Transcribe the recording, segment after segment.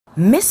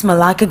Miss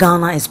Malaika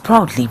Ghana is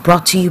proudly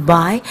brought to you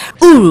by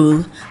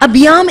Uru,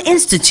 Abiam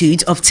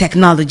Institute of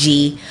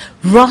Technology,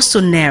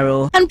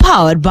 Rossonero, and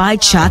powered by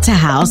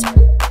Charterhouse.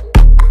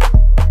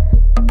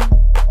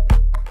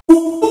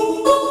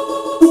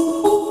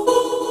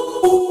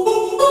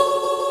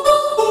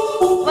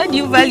 What do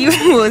you value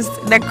most?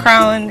 The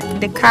crown,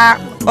 the car,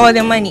 or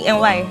the money,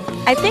 and why?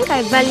 I think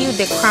I value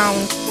the crown.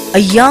 A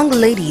young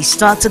lady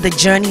started the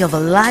journey of a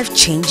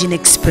life-changing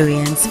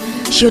experience.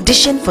 She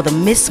auditioned for the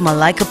Miss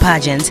Malaika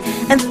pageant,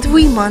 and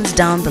 3 months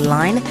down the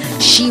line,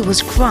 she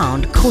was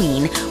crowned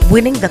queen,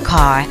 winning the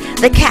car,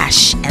 the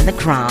cash, and the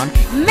crown.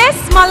 Miss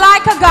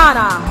Malaika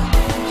Ghana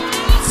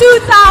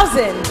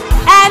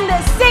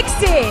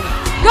 2016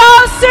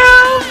 goes to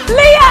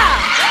Leah!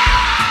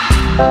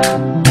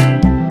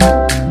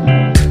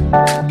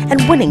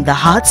 And winning the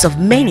hearts of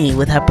many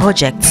with her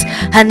projects.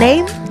 Her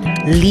name,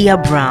 Leah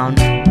Brown.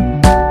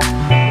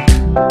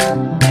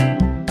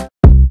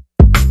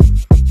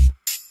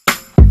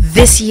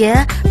 This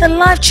year, the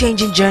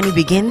life-changing journey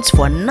begins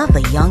for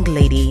another young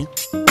lady.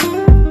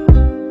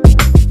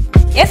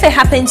 If it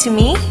happened to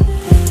me,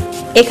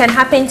 it can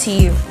happen to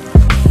you.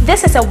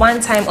 This is a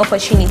one-time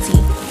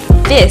opportunity.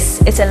 This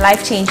is a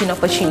life-changing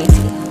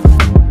opportunity.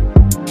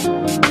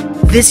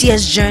 This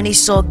year's journey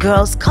saw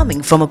girls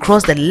coming from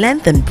across the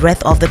length and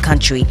breadth of the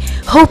country,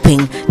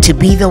 hoping to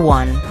be the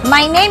one.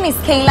 My name is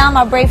Kayla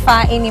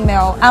Mabrefa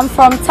Inimel. I'm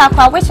from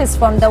Takwa, which is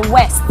from the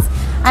west.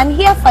 I'm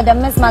here for the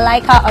Miss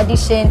Malaika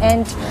audition,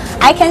 and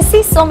I can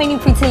see so many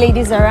pretty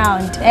ladies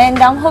around, and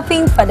I'm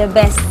hoping for the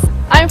best.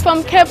 I'm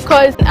from Cape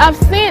Coast. I've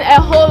seen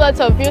a whole lot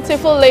of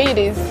beautiful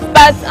ladies,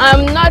 but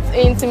I'm not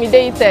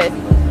intimidated.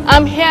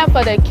 I'm here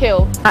for the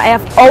kill. I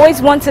have always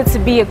wanted to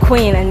be a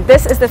queen, and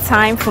this is the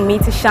time for me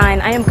to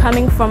shine. I am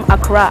coming from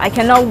Accra. I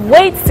cannot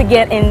wait to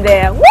get in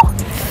there. Woo!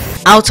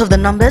 Out of the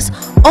numbers,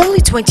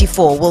 only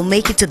 24 will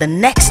make it to the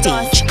next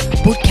stage,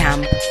 boot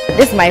camp.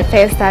 This is my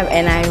first time,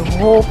 and I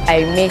hope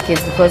I make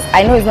it because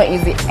I know it's not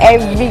easy.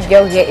 Every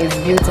girl here is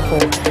beautiful.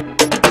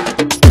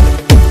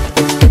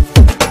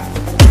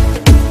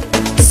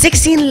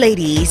 16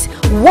 ladies,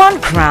 1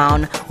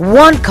 crown,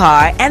 1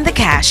 car, and the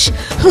cash.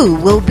 Who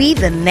will be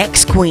the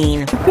next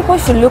queen? People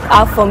should look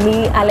out for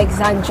me,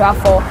 Alexandra,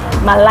 for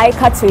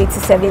Malaika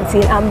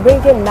 2017. I'm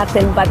bringing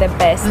nothing but the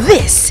best.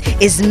 This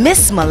is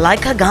Miss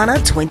Malaika Ghana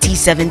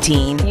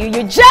 2017. You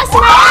just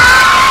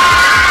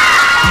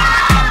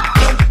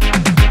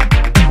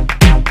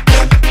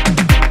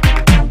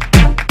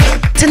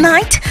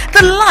Tonight,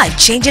 the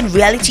life-changing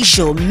reality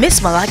show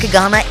Miss Malaika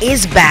Ghana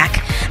is back,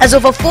 as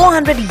over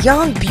 400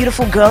 young,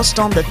 beautiful girls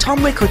storm the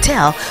Tomric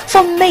Hotel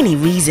for many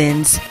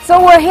reasons. So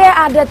we're here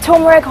at the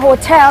Tomric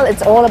Hotel.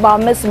 It's all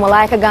about Miss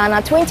Malaika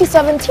Ghana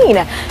 2017.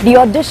 The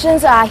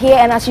auditions are here,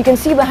 and as you can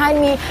see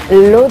behind me,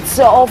 loads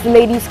of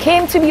ladies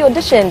came to be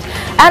auditioned.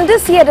 And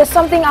this year, there's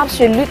something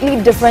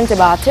absolutely different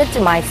about it.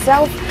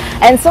 Myself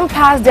and some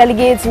past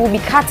delegates will be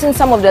cutting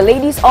some of the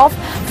ladies off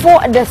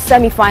for the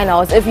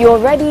semi-finals. If you're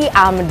ready,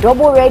 I'm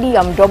double ready,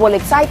 I'm double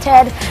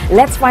excited.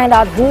 Let's find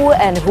out who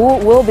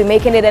will be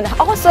making it, and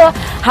also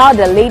how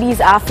the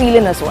ladies are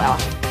feeling as well.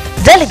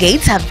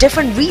 Delegates have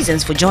different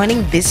reasons for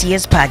joining this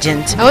year's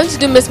pageant. I want to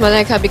do Miss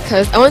Malaika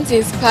because I want to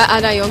inspire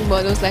other young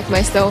models like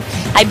myself.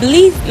 I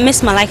believe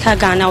Miss Malaika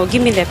Ghana will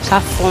give me the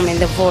platform and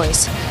the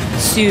voice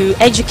to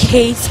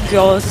educate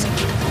girls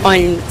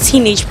on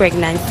teenage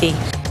pregnancy.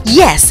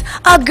 Yes,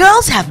 our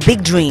girls have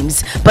big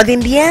dreams, but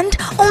in the end,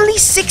 only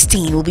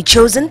 16 will be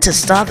chosen to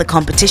start the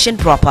competition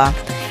proper.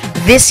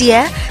 This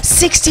year,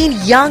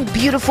 16 young,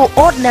 beautiful,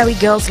 ordinary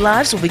girls'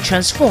 lives will be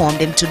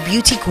transformed into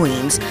beauty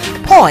queens.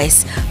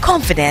 Poise,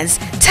 confidence,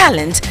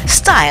 talent,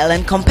 style,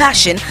 and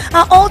compassion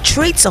are all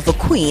traits of a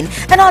queen,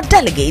 and our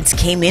delegates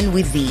came in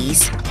with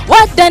these.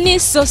 What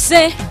Dennis so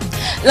say?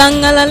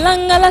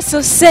 Langala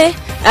so say?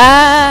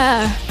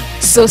 Ah,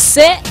 so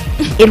say?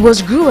 It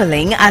was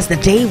grueling as the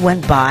day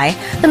went by.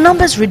 The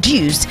numbers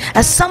reduced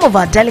as some of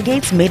our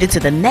delegates made it to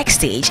the next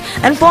stage,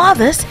 and for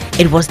others,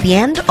 it was the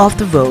end of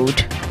the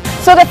road.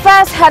 So the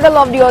first hurdle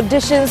of the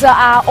auditions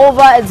are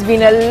over. It's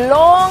been a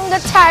long,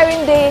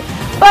 tiring day.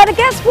 But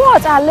guess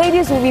what? Our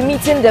ladies will be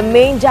meeting the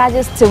main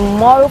judges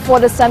tomorrow for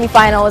the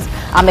semi-finals.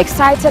 I'm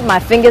excited. My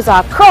fingers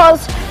are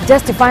crossed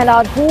just to find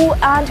out who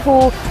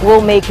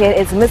will make it.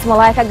 It's Miss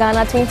Malaika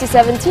Ghana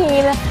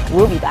 2017.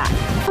 We'll be back.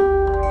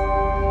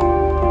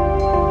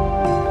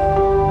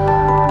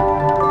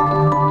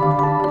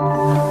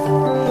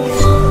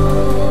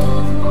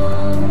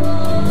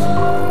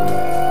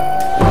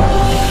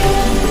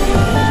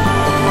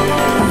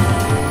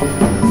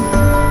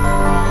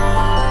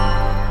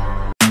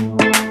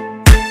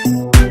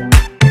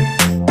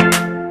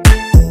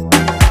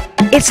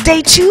 It's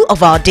day 2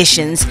 of our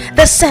auditions,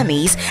 the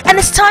semis, and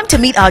it's time to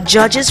meet our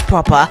judges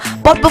proper.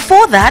 But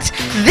before that,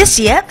 this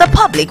year, the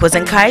public was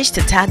encouraged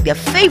to tag their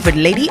favorite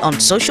lady on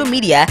social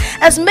media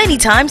as many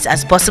times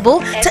as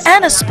possible to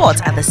earn a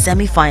spot at the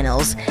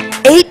semi-finals.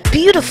 8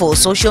 beautiful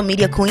social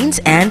media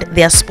queens and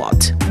their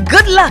spot.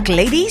 Good luck,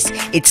 ladies.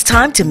 It's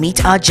time to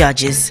meet our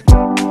judges.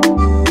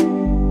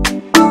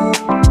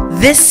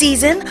 This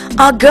season,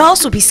 our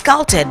girls will be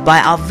scouted by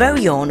our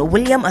very own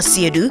William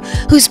Asiedu,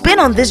 who's been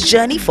on this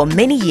journey for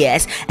many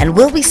years and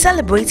will be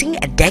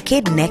celebrating a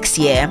decade next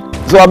year.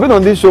 So I've been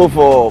on this show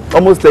for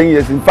almost 10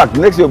 years. In fact,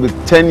 next year will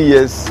be 10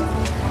 years.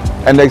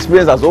 And the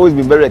experience has always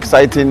been very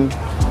exciting.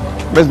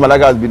 Miss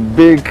Malaika has been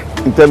big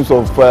in terms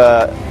of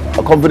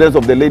confidence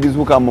of the ladies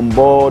who come on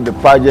board, the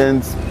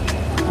pageants,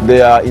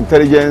 their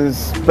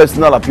intelligence,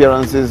 personal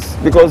appearances.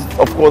 Because,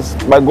 of course,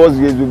 by God's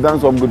grace, we've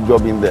done some good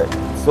job in there.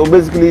 So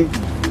basically,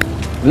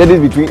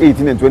 ladies between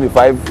 18 and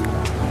 25,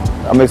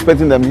 I'm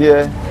expecting them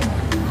here,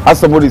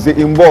 as somebody say,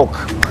 in bulk.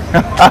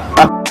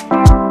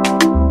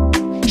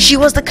 She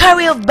was the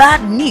carrier of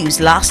bad news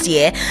last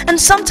year and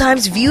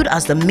sometimes viewed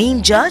as the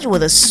main judge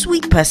with a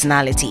sweet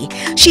personality.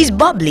 She's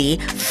bubbly,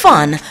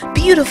 fun,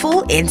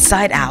 beautiful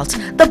inside out.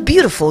 The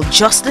beautiful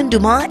Jocelyn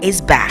Dumas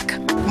is back.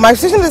 My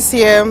position this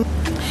year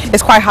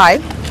is quite high,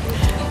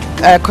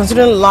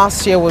 considering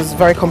last year was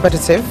very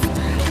competitive.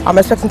 I'm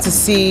expecting to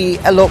see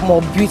a lot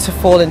more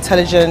beautiful,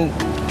 intelligent,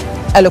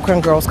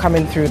 eloquent girls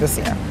coming through this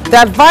year.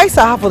 The advice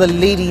I have for the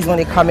ladies when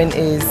they come in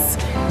is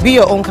be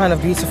your own kind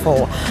of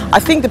beautiful. I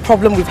think the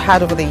problem we've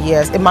had over the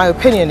years, in my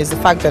opinion, is the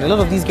fact that a lot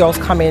of these girls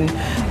come in,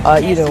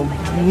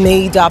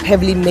 made up,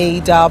 heavily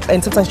made up,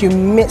 and sometimes you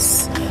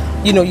miss,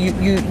 you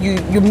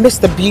miss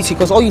the beauty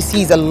because all you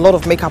see is a lot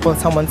of makeup on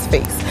someone's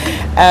face.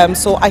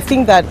 So I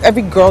think that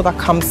every girl that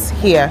comes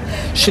here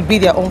should be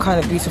their own kind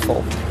of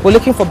beautiful. We're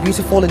looking for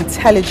beautiful,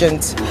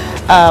 intelligent,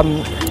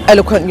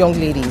 eloquent young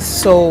ladies.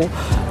 So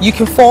you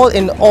can fall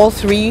in all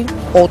three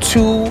or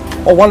two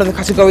or one of the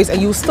categories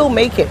and you'll still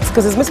make it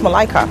because it's Miss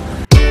Malaika.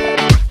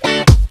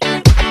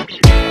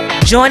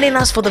 Joining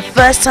us for the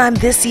first time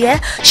this year,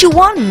 she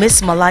won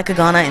Miss Malaika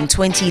Ghana in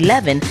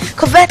 2011,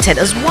 coveted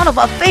as one of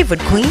our favorite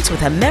queens with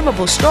her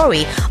memorable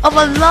story of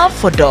a love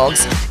for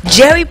dogs.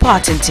 Jerry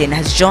Partington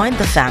has joined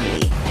the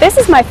family. This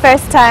is my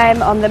first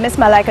time on the Miss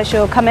Malaika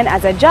show coming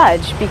as a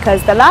judge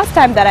because the last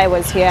time that I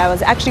was here, I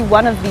was actually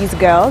one of these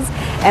girls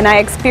and I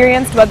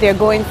experienced what they're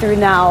going through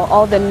now,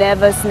 all the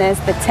nervousness,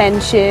 the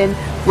tension,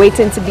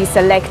 waiting to be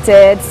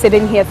selected,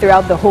 sitting here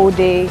throughout the whole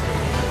day.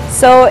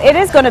 So it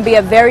is going to be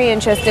a very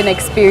interesting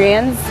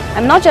experience.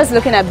 I'm not just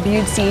looking at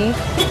beauty.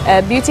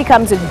 Beauty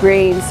comes with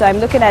brains. So I'm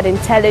looking at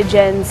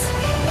intelligence,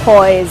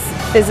 poise,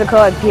 physical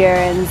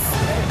appearance,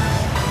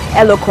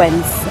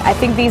 eloquence. I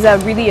think these are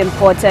really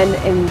important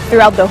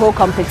throughout the whole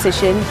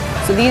competition.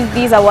 So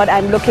these are what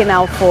I'm looking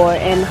out for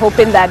and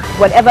hoping that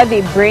whatever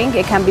they bring,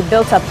 it can be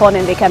built upon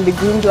and they can be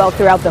groomed well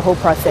throughout the whole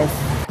process.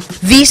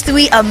 These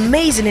three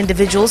amazing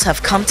individuals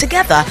have come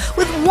together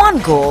with one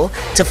goal: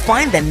 to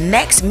find the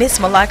next Miss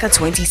Malaika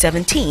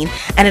 2017,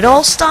 and it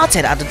all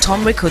started at the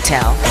Tomric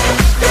Hotel.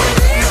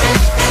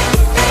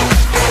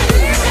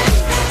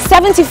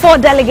 74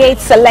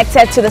 delegates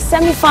selected to the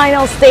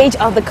semi-final stage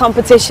of the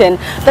competition.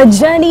 The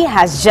journey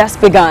has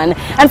just begun,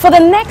 and for the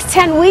next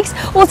 10 weeks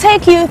we'll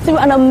take you through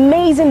an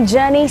amazing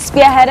journey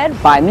spearheaded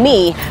by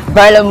me,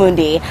 Berla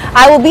Mundi.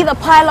 I will be the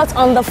pilot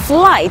on the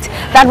flight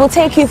that will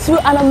take you through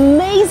an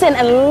amazing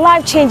and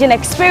life-changing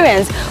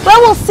experience where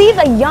we'll see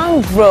the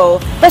young grow,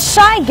 the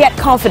shy get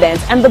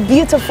confident, and the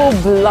beautiful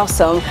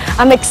blossom.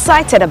 I'm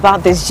excited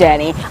about this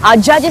journey. Our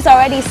judges are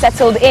already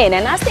settled in,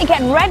 and as they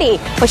get ready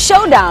for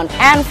showdown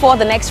and for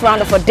the next round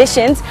of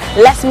auditions,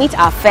 let's meet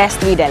our first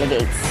three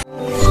delegates.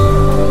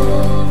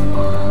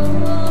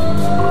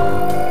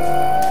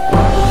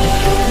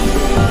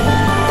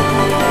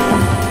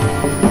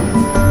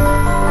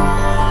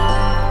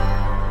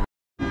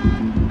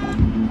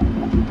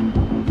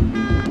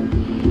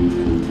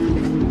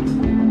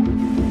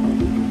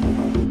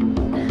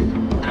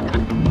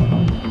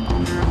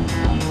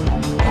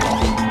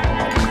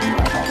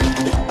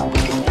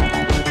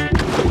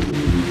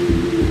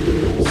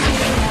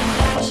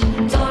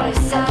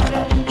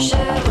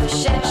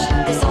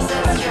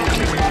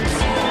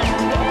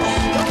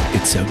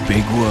 It's a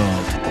big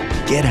world.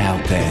 Get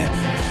out there.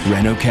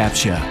 Renault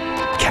Capture.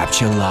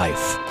 Capture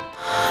life.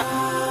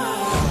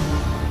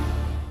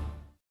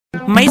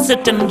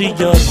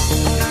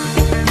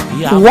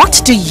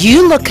 What do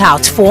you look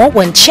out for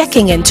when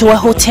checking into a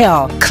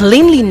hotel?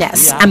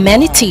 Cleanliness,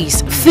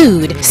 amenities,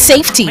 food,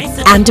 safety,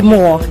 and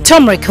more.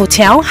 Tomric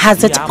Hotel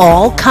has it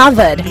all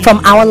covered. From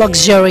our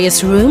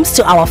luxurious rooms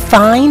to our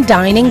fine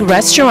dining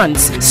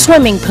restaurants,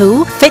 swimming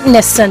pool,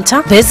 fitness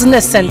center,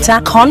 business center,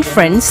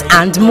 conference,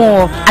 and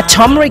more. At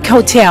Tomric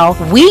Hotel,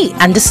 we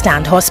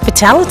understand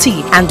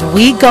hospitality and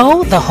we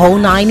go the whole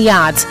 9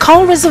 yards.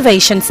 Call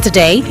reservations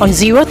today on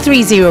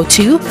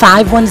 0302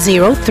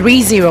 510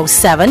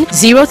 307,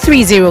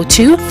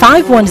 0302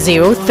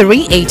 510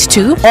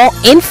 382, or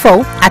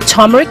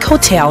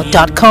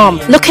info@tomrichotel.com.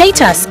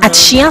 Locate us at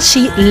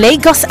Shiashi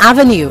Lagos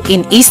Avenue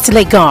in East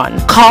Legon.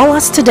 Call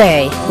us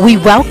today. We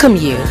welcome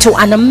you to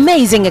an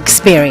amazing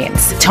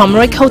experience.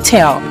 Tomric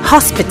Hotel,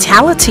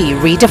 hospitality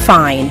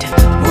redefined.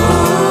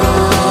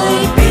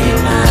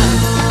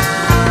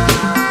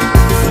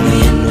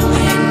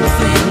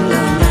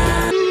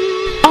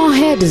 Our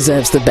hair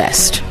deserves the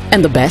best.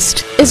 And the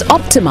best is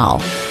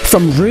Optimal.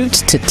 From root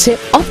to tip,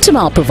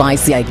 Optimal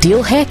provides the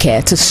ideal hair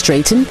care to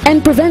straighten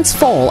and prevents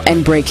fall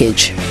and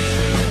breakage.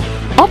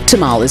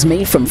 Optimal is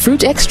made from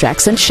fruit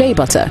extracts and shea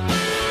butter.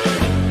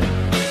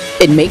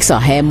 It makes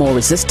our hair more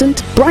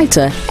resistant,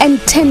 brighter, and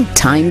 10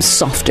 times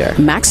softer.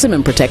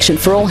 Maximum protection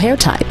for all hair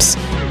types.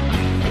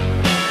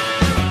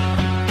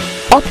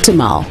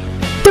 Optimal,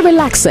 the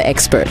relaxer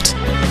expert.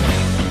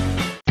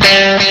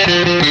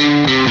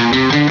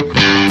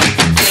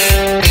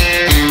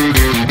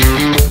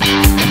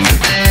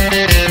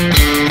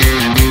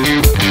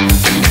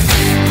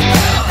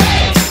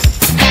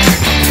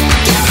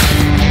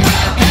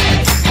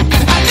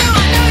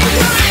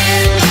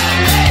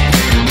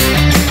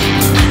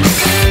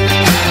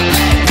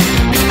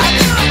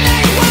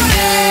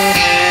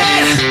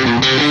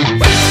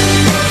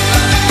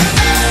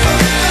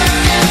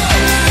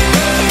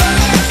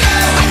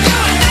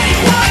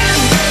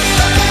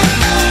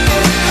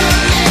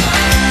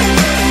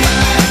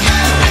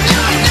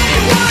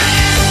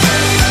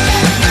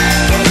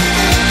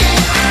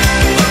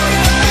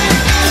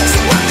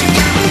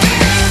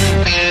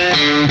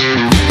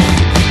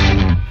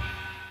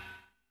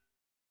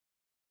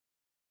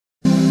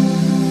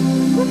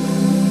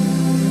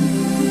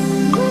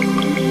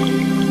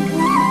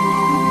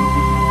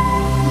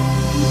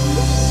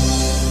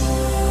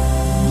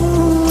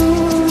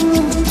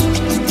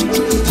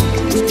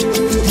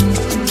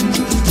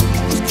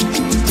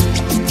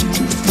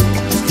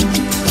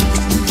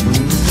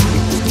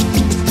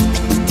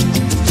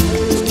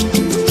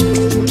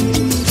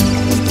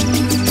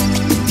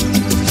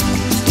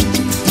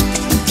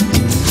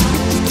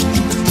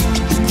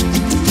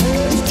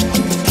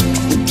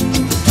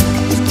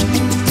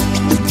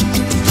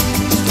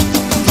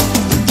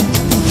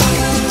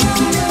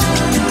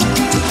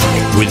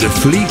 With a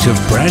fleet of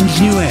brand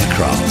new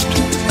aircraft,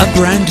 a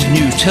brand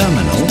new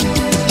terminal,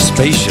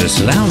 spacious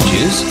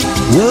lounges,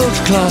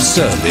 world-class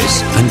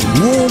service and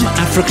warm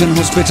African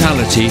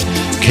hospitality,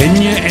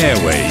 Kenya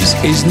Airways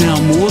is now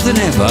more than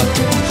ever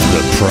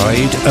the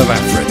pride of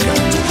Africa.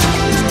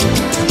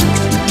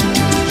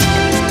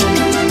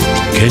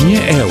 Kenya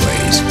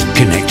Airways,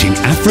 connecting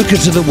Africa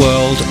to the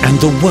world and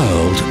the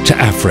world to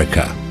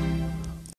Africa.